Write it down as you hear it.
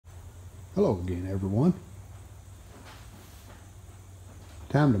Hello again, everyone.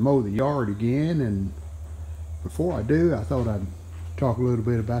 Time to mow the yard again, and before I do, I thought I'd talk a little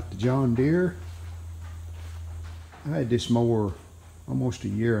bit about the John Deere. I had this mower almost a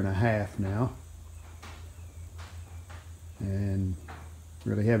year and a half now, and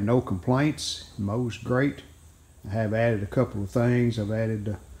really have no complaints. It mows great. I have added a couple of things. I've added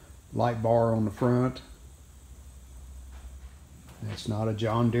the light bar on the front. That's not a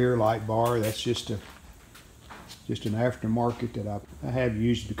John Deere light bar. That's just an aftermarket that I have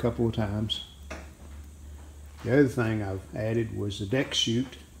used a couple of times. The other thing I've added was the Deck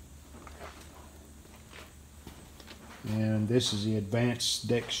Chute, and this is the advanced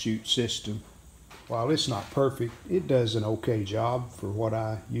Deck Chute system. While it's not perfect, it does an okay job for what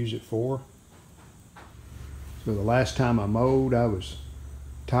I use it for. So the last time I mowed, I was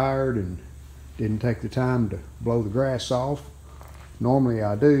tired and didn't take the time to blow the grass off. Normally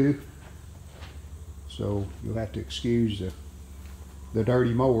I do, so you'll have to excuse the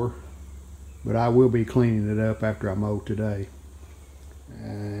dirty mower, but I will be cleaning it up after I mow today.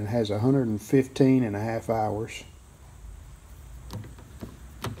 And it has 115.5 hours.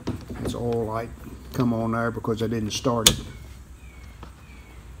 It's oil light come on there because I didn't start it.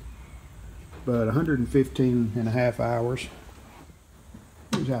 But 115.5 hours.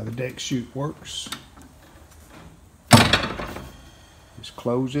 Here's how the Deck Chute works. Just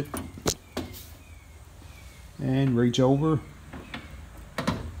close it and reach over,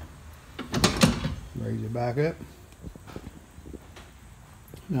 raise it back up.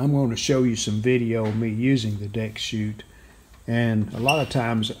 Now I'm going to show you some video of me using the Deck Chute, and a lot of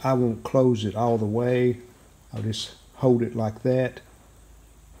times I won't close it all the way. I'll just hold it like that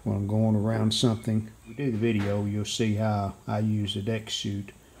when I'm going around something. If you do the video, you'll see how I use the Deck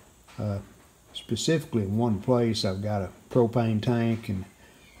Chute. Specifically in one place, I've got a propane tank and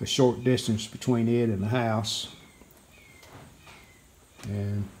a short distance between it and the house.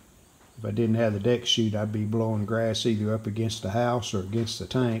 And if I didn't have the Deck Chute, I'd be blowing grass either up against the house or against the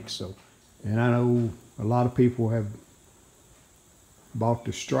tank. And I know a lot of people have bought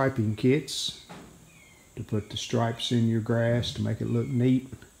the striping kits to put the stripes in your grass to make it look neat.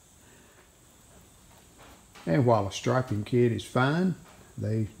 And while a striping kit is fine,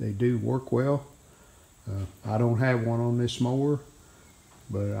 they do work well. I don't have one on this mower,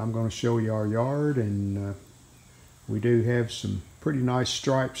 but I'm going to show you our yard, and we do have some pretty nice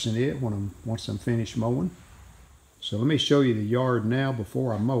stripes in it once I'm finished mowing. So let me show you the yard now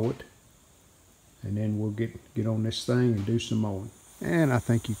before I mow it, and then we'll get on this thing and do some mowing. And I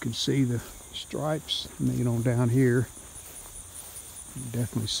think you can see the stripes. Let me get on down here. You can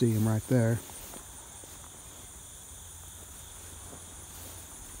definitely see them right there.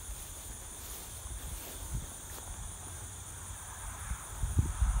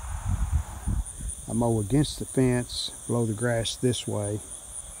 I mow against the fence, blow the grass this way,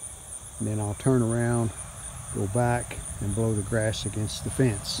 and then I'll turn around, go back, and blow the grass against the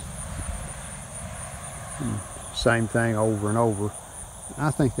fence. Same thing over and over.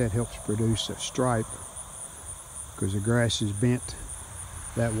 I think that helps produce a stripe because the grass is bent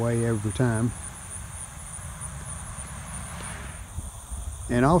that way every time.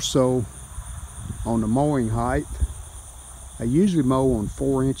 And also on the mowing height, I usually mow on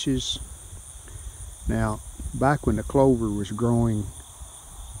 4 inches. Now, back when the clover was growing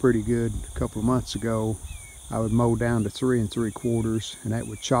pretty good a couple of months ago, I would mow down to 3 3/4, and that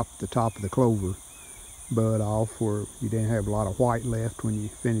would chop the top of the clover bud off where you didn't have a lot of white left when you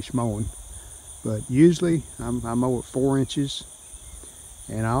finish mowing. But usually I mow at 4 inches,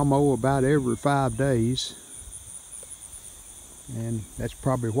 and I'll mow about every 5 days. And that's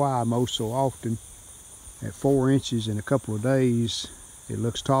probably why I mow so often. At 4 inches in a couple of days, it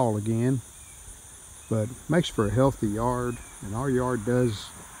looks tall again. But makes for a healthy yard, and our yard does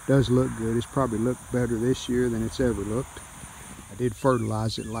look good. It's probably looked better this year than it's ever looked. I did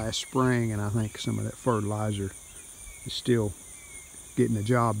fertilize it last spring, and I think some of that fertilizer is still getting the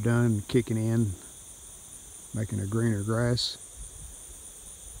job done, kicking in, making a greener grass.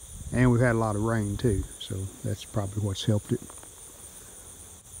 And we've had a lot of rain too, so that's probably what's helped it.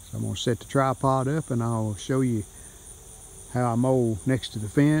 So I'm going to set the tripod up, and I'll show you how I mow next to the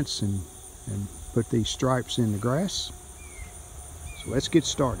fence and put these stripes in the grass. So let's get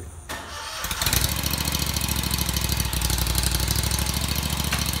started.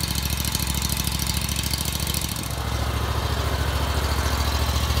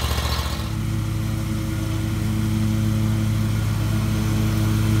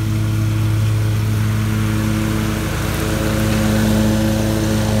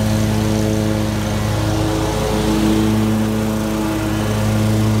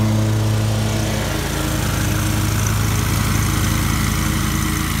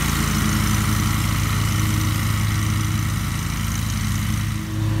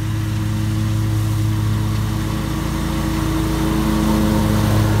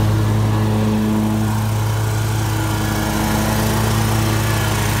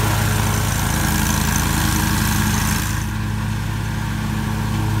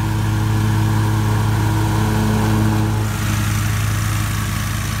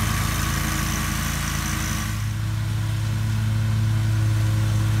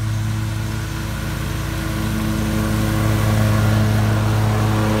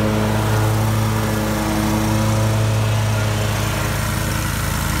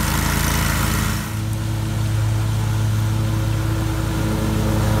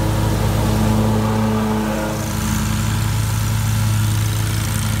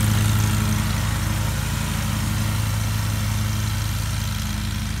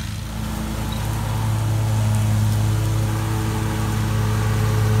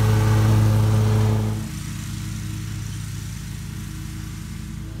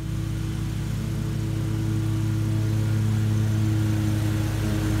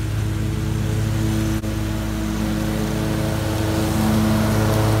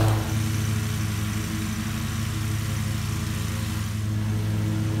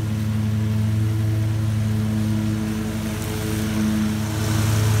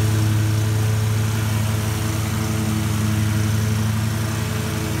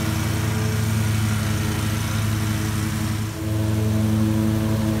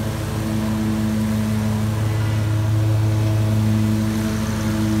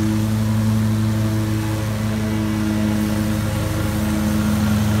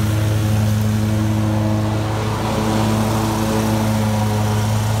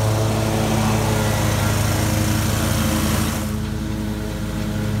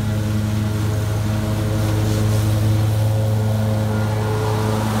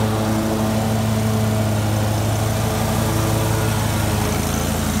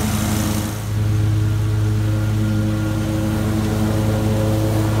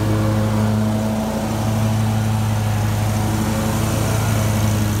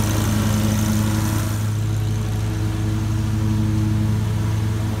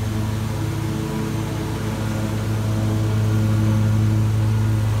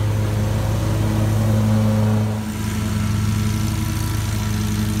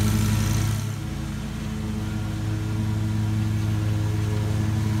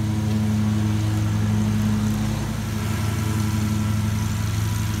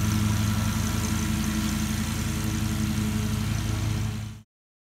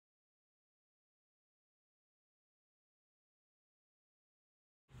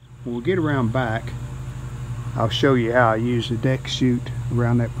 when we get around back, I'll show you how I use the deck chute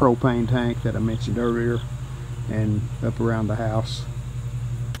around that propane tank that I mentioned earlier and up around the house.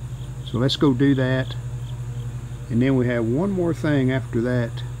 So let's go do that, and then we have one more thing after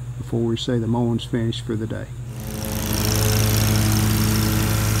that before we say the mowing's finished for the day.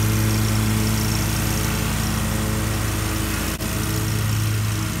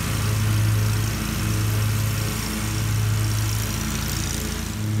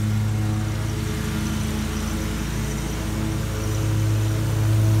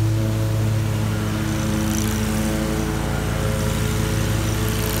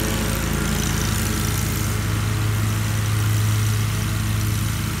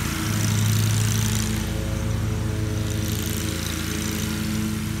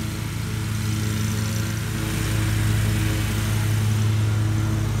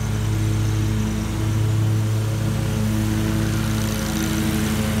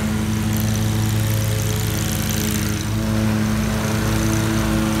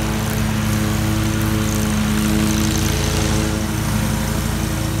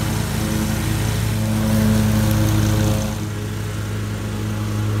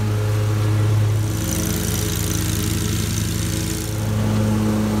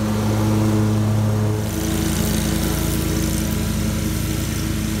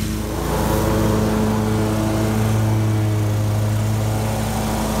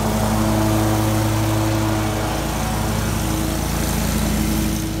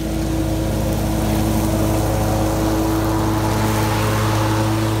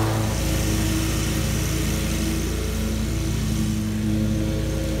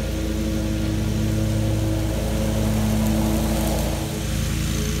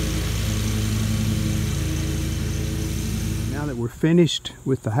 Now that we're finished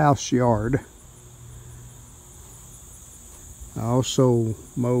with the house yard, I also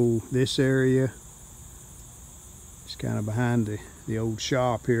mow this area. It's kind of behind the old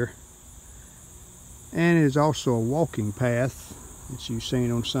shop here. And it is also a walking path that you've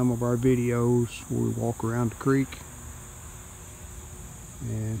seen on some of our videos where we walk around the creek.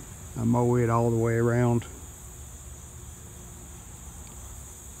 And I mow it all the way around.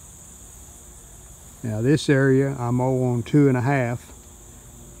 Now this area I mow on 2.5.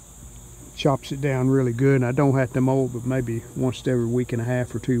 Chops it down really good, and I don't have to mow it but maybe once every week and a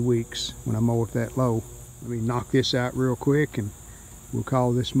half or 2 weeks when I mow it that low. Let me knock this out real quick and we'll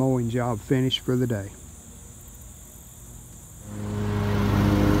call this mowing job finished for the day.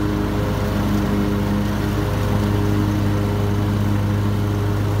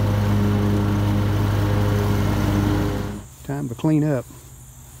 Time to clean up.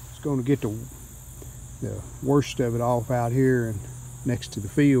 It's going to get the worst of it off out here and next to the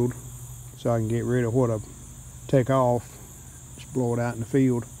field, so I can get rid of what I take off, just blow it out in the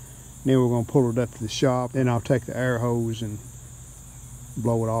field. And then we're going to pull it up to the shop. Then I'll take the air hose and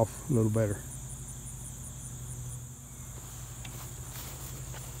blow it off a little better.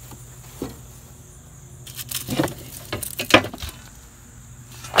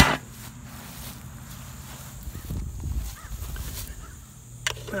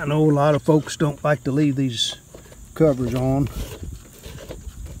 I know a lot of folks don't like to leave these covers on.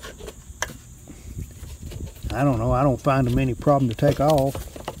 I don't know, I don't find them any problem to take off.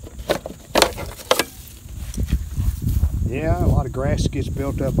 Yeah, a lot of grass gets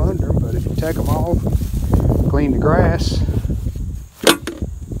built up under them, but if you take them off, clean the grass,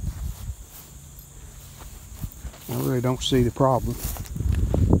 I really don't see the problem.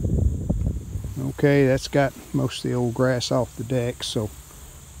 Okay, that's got most of the old grass off the deck, so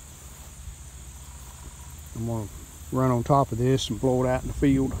I'm going to run on top of this and blow it out in the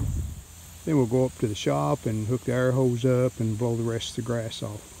field. Then we'll go up to the shop and hook the air hose up and blow the rest of the grass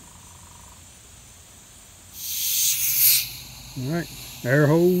off. Alright, air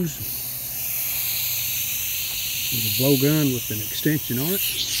hose with a blowgun with an extension on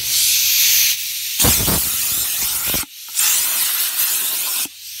it.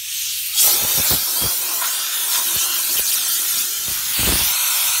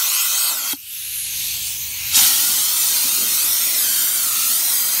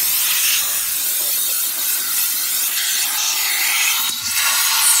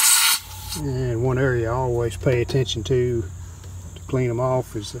 And one area I always pay attention to clean them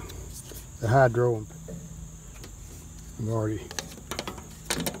off is the hydro. I've already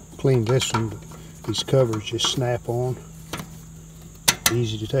cleaned this one, but these covers just snap on.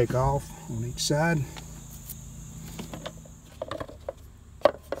 Easy to take off on each side.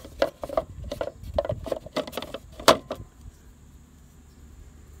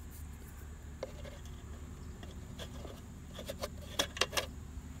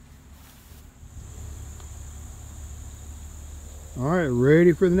 right,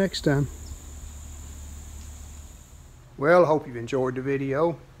 ready for the next time. Well, I hope you've enjoyed the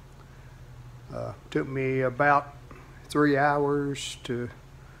video. Took me about 3 hours to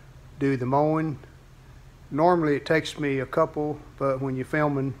do the mowing. Normally it takes me a couple, but when you're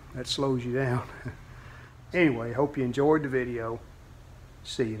filming, that slows you down. Anyway, hope you enjoyed the video.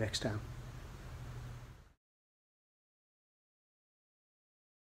 See you next time.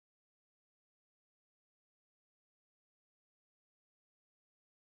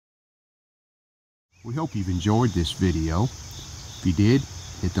 We hope you've enjoyed this video. If you did,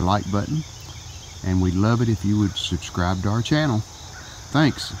 hit the like button, and we'd love it if you would subscribe to our channel.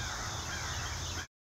 Thanks.